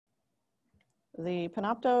The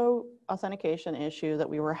panopto authentication issue that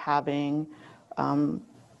we were having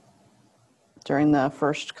during the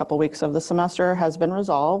first couple weeks of the semester has been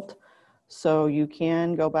resolved. So you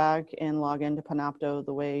can go back and log into panopto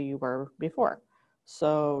the way you were before.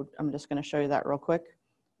 So I'm just going to show you that real quick.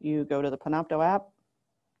 You go to the panopto app.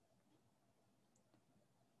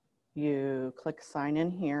 You click sign in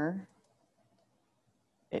here.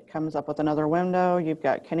 It comes up with another window. You've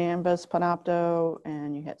got Canvas, panopto,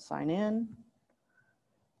 and you hit sign in.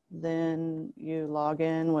 Then you log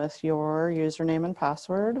in with your username and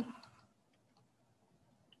password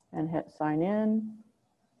and hit sign in.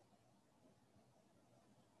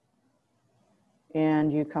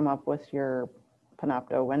 And you come up with your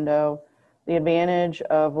panopto window. The advantage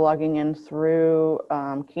of logging in through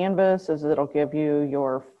Canvas is it'll give you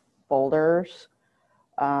your folders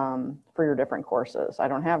for your different courses. I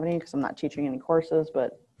don't have any because I'm not teaching any courses,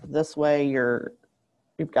 but this way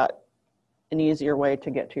you've got an easier way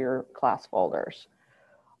to get to your class folders.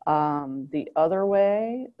 The other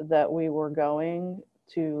way that we were going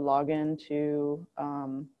to log into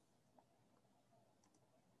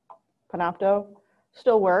panopto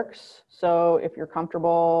still works. So if you're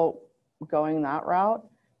comfortable going that route,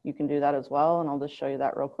 you can do that as well. And I'll just show you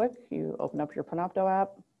that real quick. You open up your panopto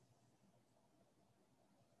app.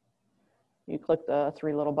 You click the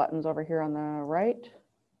three little buttons over here on the right.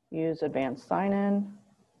 Use advanced sign-in.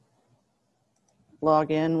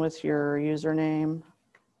 Log in with your username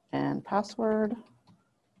and password.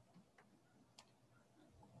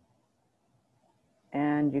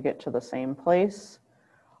 And you get to the same place.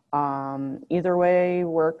 Either way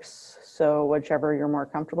works, so whichever you're more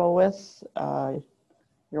comfortable with,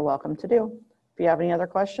 you're welcome to do. If you have any other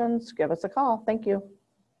questions, give us a call. Thank you.